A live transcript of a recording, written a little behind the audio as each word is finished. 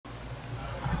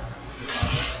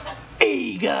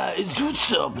guys,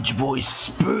 what's up? It's your boy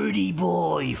Spurdy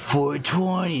Boy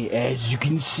 420. As you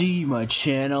can see, my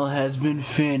channel has been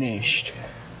finished.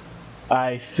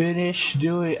 I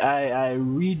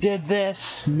redid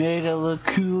this, made it look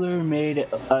cooler, I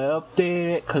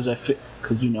updated it cause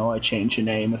you know I changed the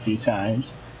name a few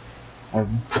times. I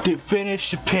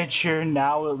finished the picture,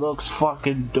 now it looks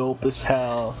fucking dope as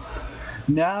hell.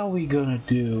 Now we gonna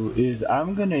do is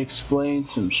I'm gonna explain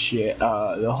some shit,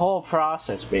 the whole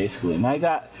process basically, and I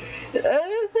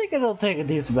think it'll take a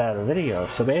decent amount of video.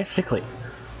 So basically,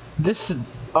 this is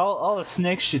all the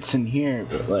snake shit's in here,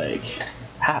 but like,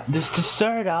 just to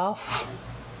start off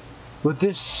with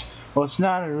this, well, it's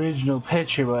not an original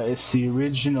picture, but it's the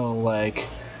original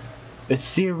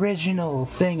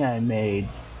thing I made.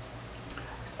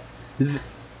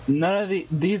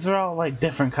 These are all like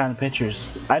different kind of pictures.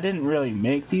 I didn't really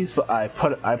make these, but I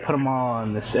put them all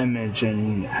on this image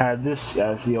and had this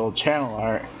as the old channel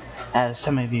art, as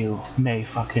some of you may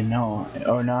fucking know,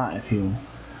 or not if you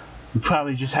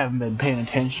probably just haven't been paying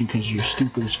attention because you're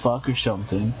stupid as fuck or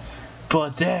something.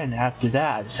 But then after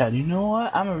that I decided, you know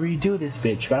what, I'm gonna redo this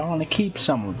bitch, but I want to keep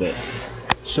some of it.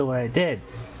 So what I did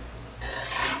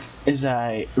is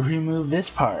I removed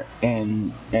this part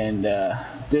and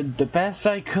did the best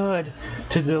I could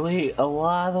to delete a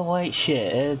lot of the white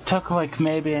shit. It took like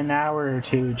maybe an hour or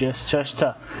two just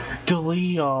to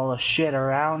delete all the shit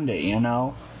around it, you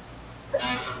know.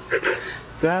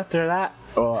 So after that,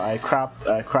 well, I cropped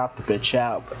the bitch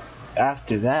out. But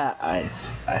after that, I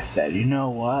said, you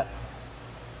know what?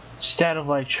 Instead of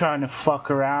like trying to fuck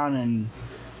around and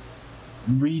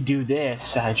redo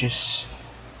this, I just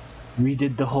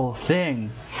redid the whole thing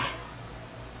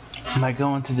by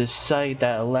going to this site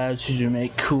that allows you to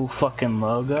make cool fucking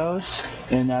logos,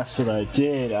 and that's what I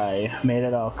did. I made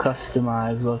it all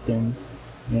customized looking,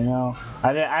 you know.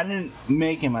 I didn't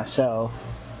make it myself.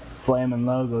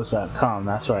 FlaminLogos.com,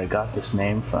 that's where I got this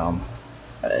name from.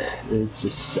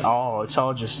 It's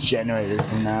all just generated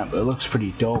from that, but it looks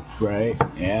pretty dope, right?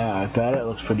 Yeah, I bet it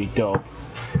looks pretty dope.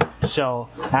 So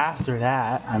after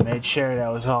that, I made sure that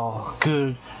was all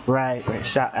good, right,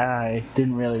 and I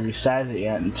didn't really resize it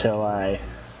yet until I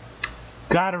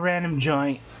got a random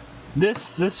joint.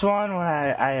 This one, when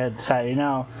I had decided, you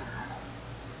know,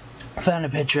 I found a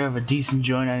picture of a decent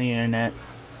joint on the internet,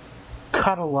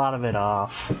 cut a lot of it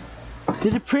off,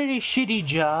 did a pretty shitty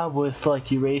job with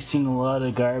like erasing a lot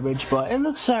of garbage, but it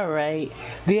looks alright.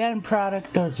 The end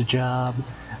product does the job.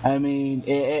 I mean,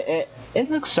 it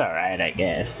looks alright, I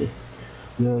guess. It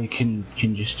really can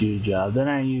just do the job. Then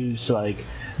I used like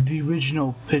the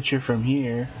original picture from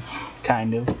here,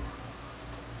 kind of,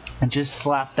 and just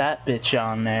slapped that bitch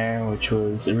on there, which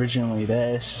was originally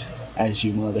this, as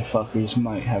you motherfuckers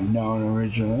might have known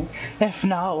originally. If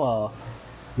not, well,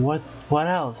 what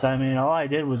else? I mean, all I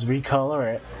did was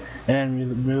recolor it and then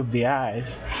remove the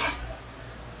eyes.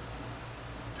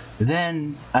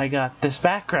 Then I got this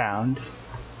background.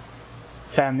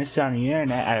 Found this on the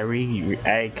internet. I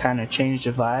kind of changed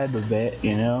the vibe a bit,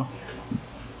 you know.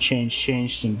 Made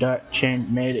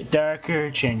it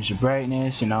darker, changed the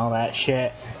brightness and all that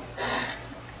shit.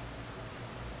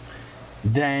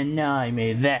 Then I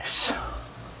made this.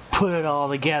 Put it all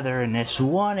together in this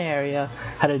one area.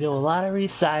 Had to do a lot of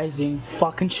resizing,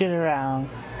 fucking shit around.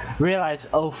 Realized,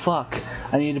 oh fuck,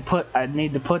 I need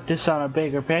to put this on a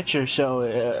bigger picture.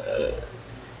 So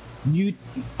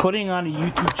putting on a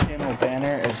YouTube channel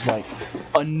banner is like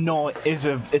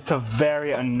it's a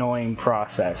very annoying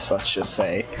process, let's just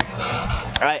say.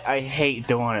 I hate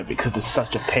doing it because it's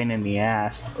such a pain in the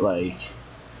ass. Like,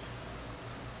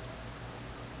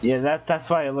 yeah,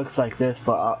 that's why it looks like this.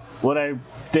 But what I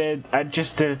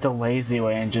just did it the lazy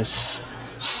way and just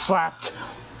slapped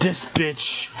this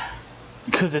bitch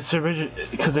because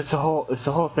the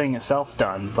whole thing itself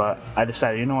done. But I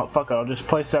decided, you know what, fuck it, I'll just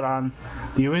place that on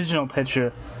the original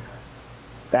picture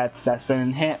that's been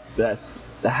enhanced, that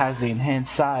has the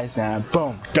enhanced size, and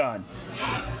boom, done.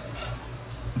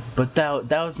 But that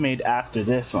was made after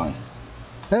this one.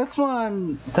 This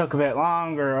one took a bit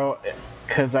longer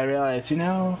because I realized, you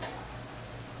know,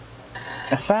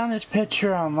 I found this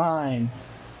picture online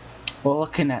while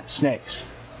looking at snakes.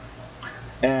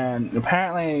 And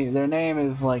apparently their name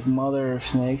is like Mother of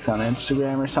Snakes on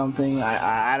Instagram or something.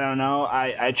 I don't know.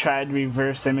 I tried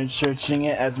reverse image searching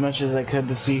it as much as I could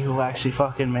to see who actually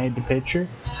fucking made the picture.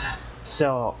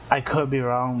 So I could be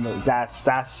wrong, but that's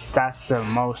the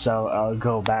most I'll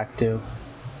go back to.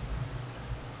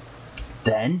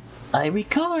 Then I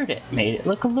recolored it, made it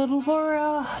look a little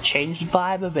more, changed the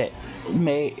vibe a bit,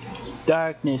 made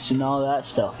darkness and all that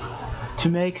stuff to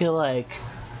make it like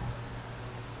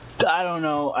I don't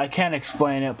know. I can't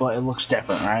explain it, but it looks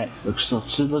different, right?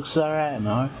 It looks alright,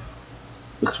 no?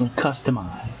 Looks more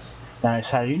customized. Then I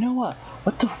decided, you know what?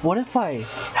 What if I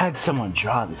had someone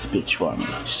draw this bitch for me?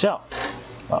 So,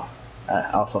 well,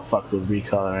 I also fucked with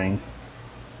recoloring.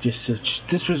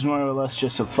 This was more or less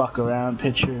just a fuck around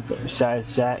picture, but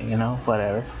besides that, you know,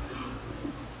 whatever.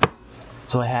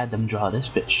 So I had them draw this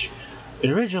bitch. It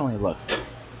originally looked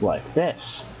like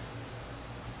this.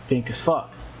 Pink as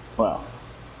fuck. Well,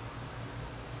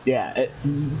 yeah, it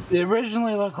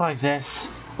originally looked like this.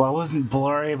 Well, it wasn't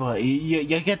blurry, but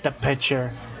you get the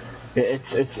picture.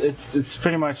 It's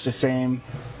pretty much the same.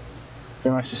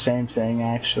 Pretty much the same thing,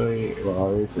 actually.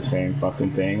 Well, it is the same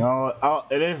fucking thing.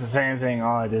 It is the same thing.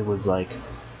 All I did was like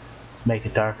make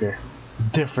it darker.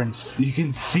 Difference. You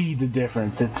can see the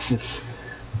difference. It's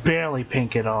barely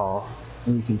pink at all.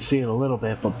 You can see it a little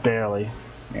bit, but barely.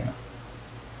 Yeah.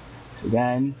 So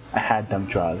then I had them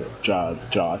draw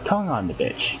a tongue on the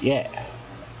bitch. Yeah.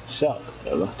 So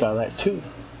it looked alright too.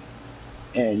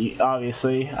 And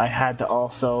obviously I had to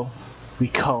also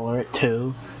recolor it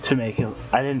too to make it.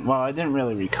 I didn't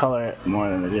really recolor it more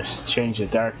than to just change the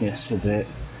darkness a bit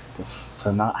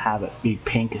to not have it be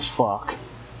pink as fuck.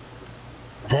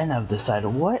 Then I've decided,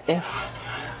 what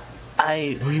if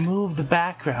I removed the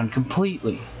background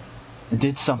completely and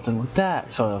did something with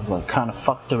that? So I've like kind of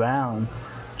fucked around,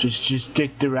 just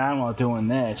dicked around while doing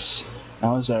this.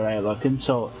 That was alright looking.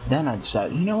 So then I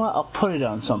decided, you know what? I'll put it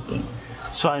on something.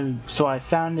 So I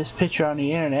found this picture on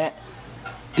the internet,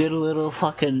 did a little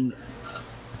fucking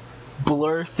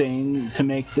blur thing to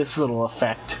make this little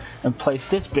effect, and placed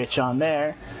this bitch on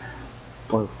there.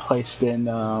 Or placed in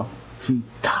some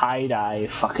tie-dye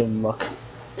fucking look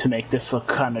to make this look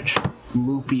kind of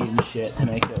loopy and shit, to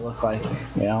make it look like,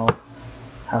 you know,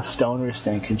 how stoners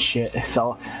think and shit. It's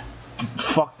all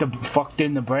fucked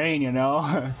in the brain, you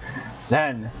know.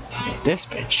 Then this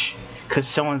bitch, cause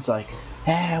someone's like,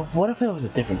 what if it was a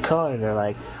different color? They're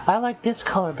like, I like this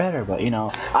color better, but you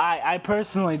know, I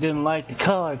personally didn't like the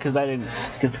color because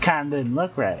it kind of didn't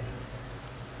look right.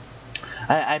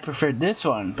 I preferred this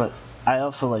one, but I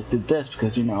also like did this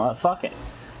because, you know what, fuck it.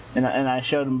 And I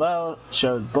showed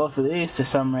both of these to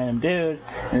some random dude,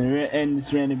 and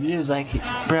this random dude was like,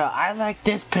 bro, I like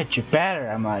this picture better.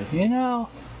 I'm like, you know,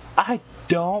 I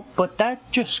don't, but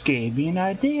that just gave me an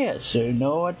idea. So you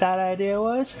know what that idea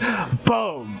was?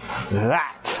 Boom!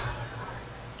 That!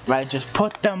 I just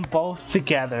put them both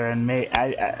together and made,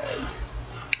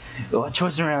 which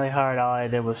wasn't really hard. All I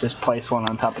did was just place one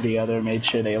on top of the other, made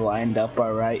sure they lined up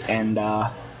alright, and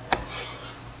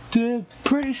did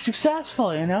pretty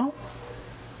successful, you know?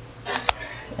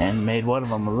 And made one of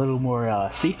them a little more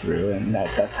see-through, and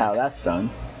that's how that's done.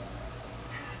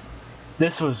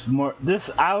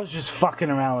 I was just fucking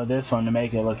around with this one to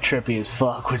make it look trippy as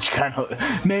fuck, which kind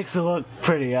of makes it look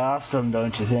pretty awesome,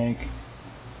 don't you think?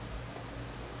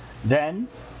 Then,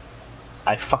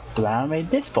 I fucked around and made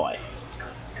this boy.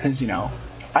 Because, you know,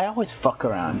 I always fuck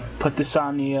around. Put this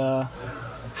on the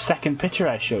second picture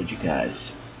I showed you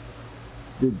guys.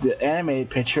 The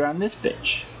animated picture on this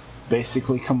bitch.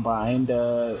 Basically combined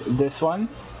this one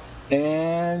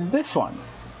and this one.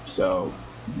 So,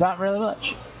 not really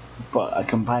much. But I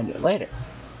combined it later.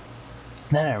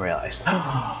 Then I realized,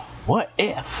 what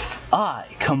if I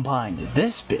combined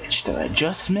this bitch that I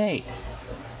just made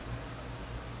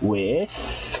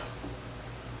with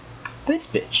this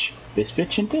bitch,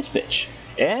 and this bitch,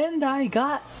 and I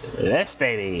got this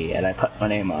baby, and I put my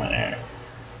name on there.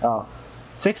 Oh,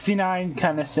 69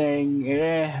 kind of thing.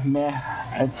 Meh.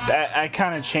 I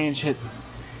kind of changed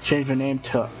my name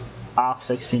to off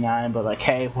 69, but like,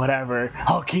 hey, whatever,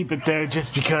 I'll keep it there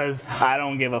just because I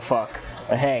don't give a fuck.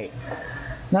 But hey,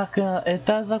 it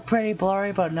does look pretty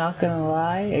blurry, but not gonna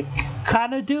lie, it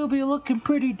kinda do be looking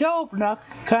pretty dope.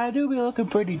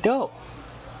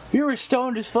 If you were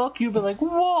stoned as fuck, you'd be like,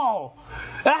 whoa,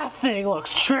 that thing looks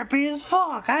trippy as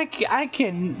fuck. I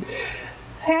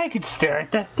could stare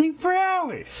at that thing for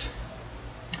hours.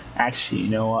 Actually, you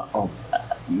know what?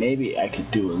 Maybe I could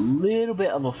do a little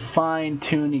bit of a fine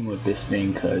tuning with this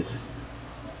thing, cause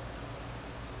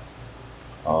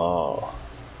or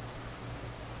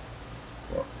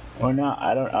not.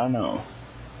 I don't know.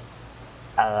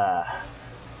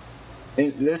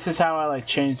 This is how I like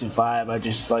change the vibe. I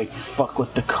just like fuck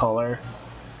with the color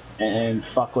and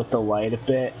fuck with the light a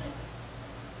bit.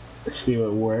 Let's see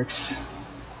what works.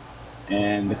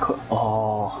 And the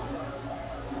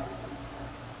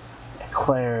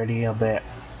clarity a bit.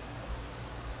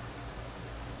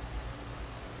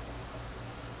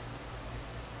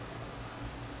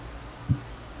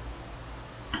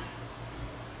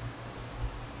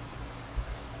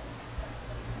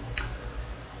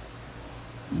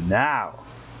 Now,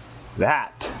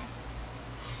 that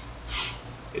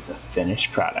is a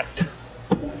finished product.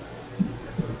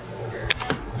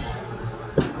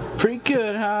 Pretty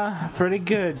good, huh? Pretty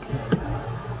good.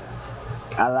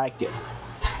 I liked it.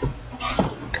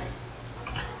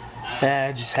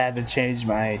 I just had to change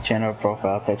my channel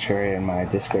profile picture and my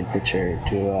Discord picture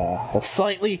to a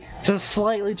slightly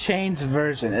changed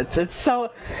version. It's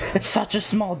such a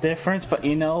small difference, but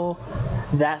you know,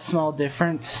 that small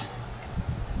difference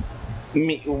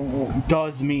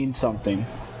does mean something.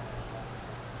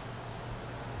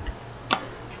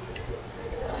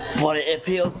 But it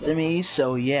appeals to me,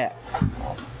 so yeah.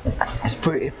 It's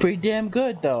pretty damn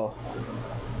good though.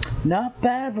 Not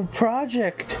bad of a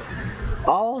project.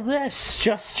 All of this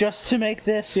just to make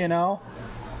this, you know,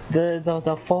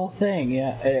 the full thing.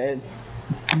 Yeah, it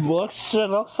looks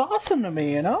awesome to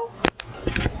me, you know.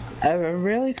 I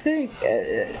really think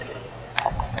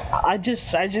I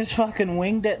just fucking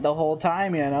winged it the whole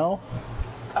time, you know.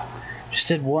 Just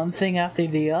did one thing after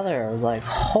the other. I was like,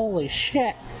 holy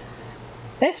shit,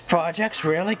 this project's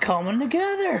really coming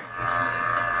together.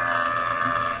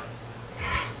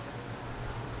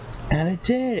 And it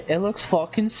did. It looks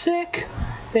fucking sick.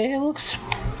 It looks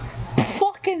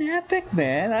fucking epic,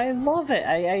 man. I love it.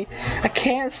 I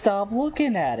can't stop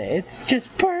looking at it. It's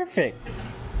just perfect.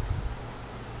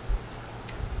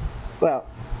 Well,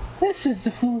 this is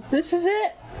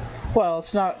it. Well,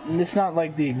 it's not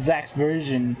like the exact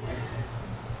version.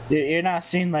 You're not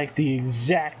seeing like the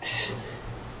exact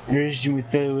version with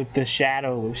the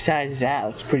shadow. Besides that, it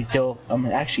looks pretty dope. I'm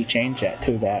gonna actually change that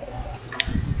to that.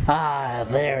 Ah,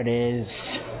 there it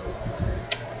is.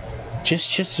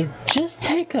 Just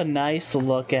take a nice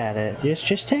look at it.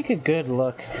 Just take a good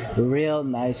look, a real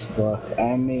nice look.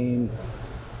 I mean,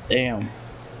 damn,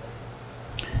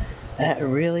 that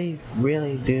really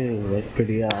do look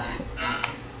pretty awesome.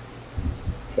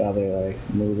 Probably like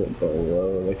move it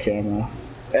below the camera.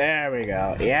 There we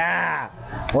go. Yeah,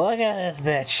 look at this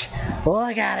bitch.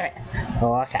 Look at it.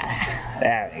 Look at it.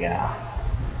 There we go.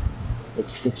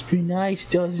 Looks pretty nice,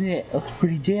 doesn't it? Looks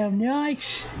pretty damn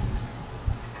nice.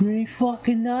 Pretty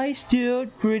fucking nice,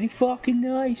 dude. Pretty fucking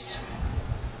nice.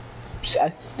 I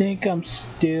think I'm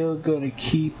still gonna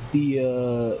keep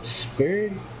the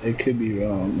Spurd. I could be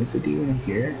wrong. Is it even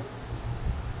here?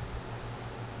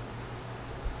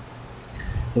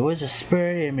 There was a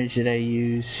Spurd image that I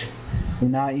used.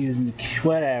 I'm not using the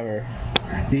whatever.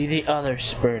 The other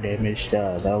Spurd image,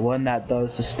 the one that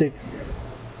does the stick.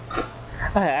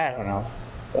 I don't know.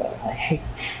 Hey,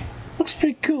 looks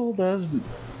pretty cool, doesn't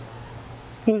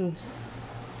it?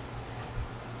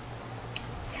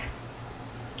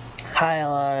 A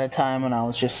lot of the time when I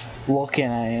was just looking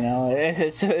at it, you know,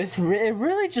 it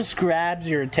really just grabs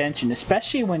your attention,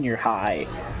 especially when you're high.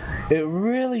 It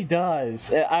really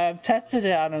does. I've tested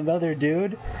it on another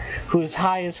dude who's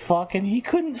high as fuck, and he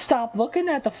couldn't stop looking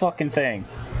at the fucking thing.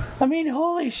 I mean,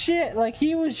 holy shit, like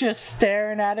he was just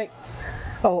staring at it.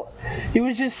 Oh, he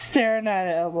was just staring at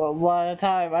it a lot of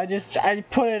time. I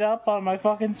put it up on my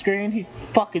fucking screen. He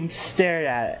fucking stared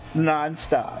at it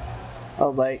non-stop. I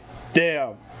was like,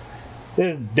 damn,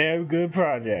 this is a damn good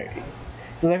project.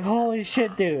 It's like, holy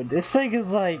shit, dude, this thing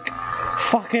is like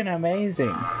fucking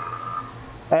amazing.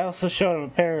 I also showed him a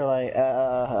pair of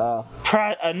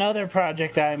like another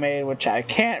project I made, which I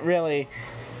can't really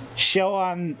show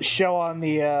on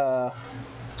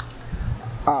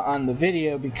the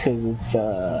video because it's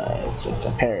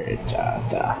a pair. It's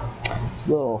a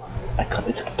little.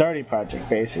 It's a dirty project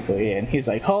basically, and he's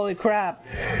like, "Holy crap!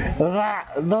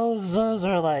 Those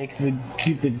are like the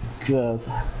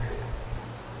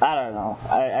I don't know.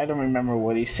 I don't remember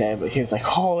what he said, but he was like,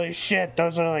 "Holy shit!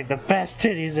 Those are like the best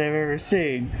titties I've ever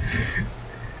seen."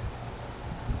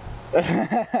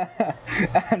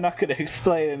 I'm not gonna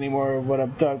explain anymore of what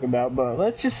I'm talking about, but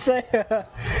let's just say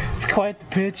it's quite the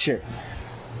picture.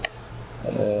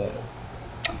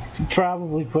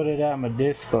 Probably put it on my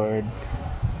Discord,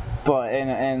 but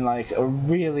in like a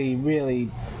really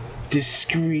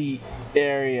discreet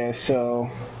area, so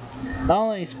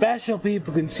only special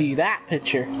people can see that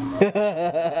picture.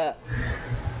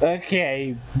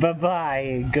 Okay, bye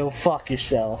bye, go fuck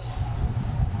yourself.